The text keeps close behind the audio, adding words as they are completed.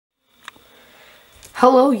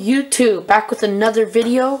Hello YouTube, back with another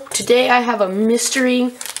video. Today I have a mystery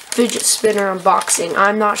fidget spinner unboxing.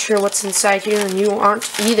 I'm not sure what's inside here and you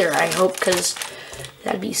aren't either, I hope, because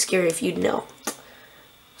that'd be scary if you'd know.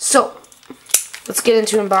 So, let's get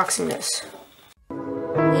into unboxing this.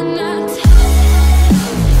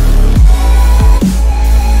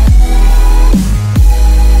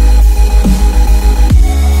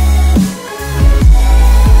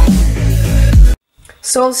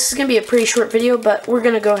 So this is going to be a pretty short video, but we're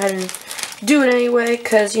going to go ahead and do it anyway,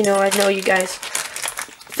 because, you know, I know you guys,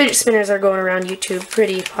 fidget spinners are going around YouTube,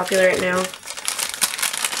 pretty popular right now.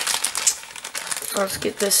 Let's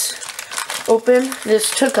get this open.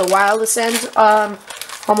 This took a while to send,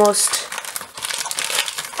 almost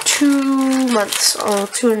 2 months,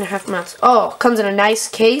 2.5 months. Oh, comes in a nice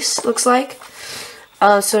case, looks like.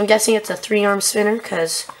 So I'm guessing it's a 3-arm spinner,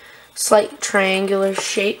 because slight triangular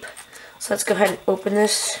shape. So let's go ahead and open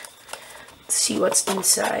this, see what's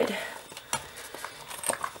inside.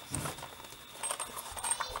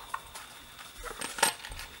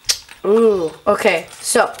 Ooh, okay,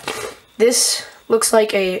 so this looks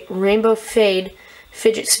like a rainbow fade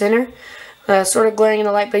fidget spinner. Sort of glaring in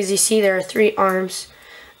the light, but as you see, there are 3 arms,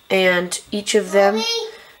 and each of them.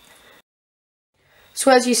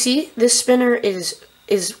 So as you see, this spinner is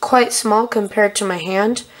quite small compared to my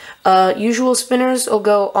hand. Usual spinners will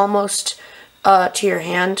go almost to your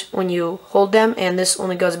hand when you hold them, and this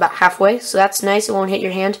only goes about halfway, so that's nice. It won't hit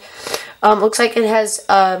your hand. Looks like it has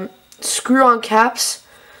screw-on caps,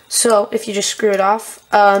 so if you just screw it off.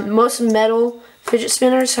 Most metal fidget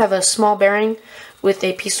spinners have a small bearing with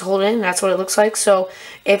a piece to hold in, and that's what it looks like. So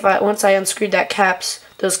if once I unscrewed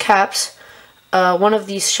those caps, one of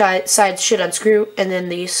these sides should unscrew, and then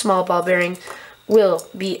the small ball bearing will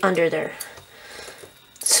be under there.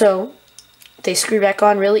 So they screw back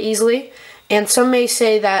on really easily, and some may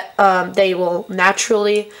say that they will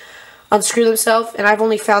naturally unscrew themselves, and I've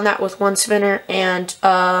only found that with one spinner, and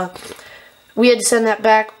we had to send that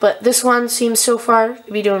back, but this one seems so far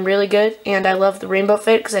to be doing really good, and I love the rainbow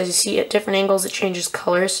fade because as you see at different angles it changes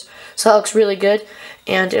colors, so that looks really good,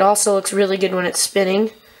 and it also looks really good when it's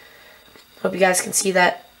spinning. Hope you guys can see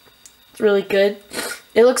that. It's really good.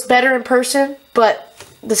 It looks better in person, but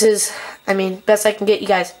this is, I mean, best I can get you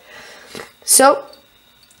guys. So,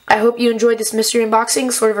 I hope you enjoyed this mystery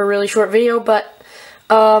unboxing, sort of a really short video, but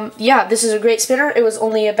yeah, this is a great spinner. It was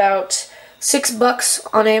only about $6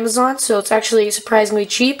 on Amazon, so it's actually surprisingly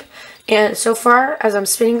cheap, and so far, as I'm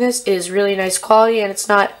spinning this, it is really nice quality, and it's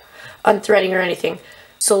not unthreading or anything.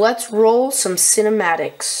 So let's roll some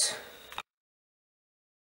cinematics.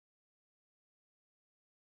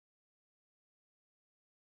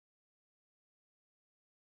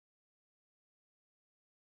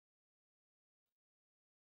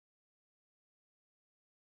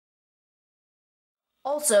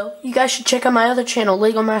 Also, you guys should check out my other channel,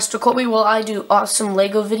 Lego Master Colby, where I do awesome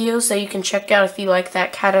Lego videos that you can check out if you like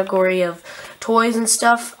that category of toys and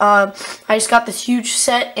stuff. I just got this huge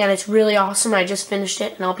set, and it's really awesome. I just finished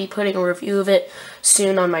it, and I'll be putting a review of it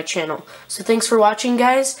soon on my channel. So thanks for watching,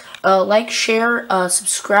 guys. Like, share,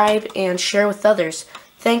 subscribe, and share with others.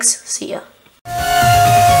 Thanks. See ya.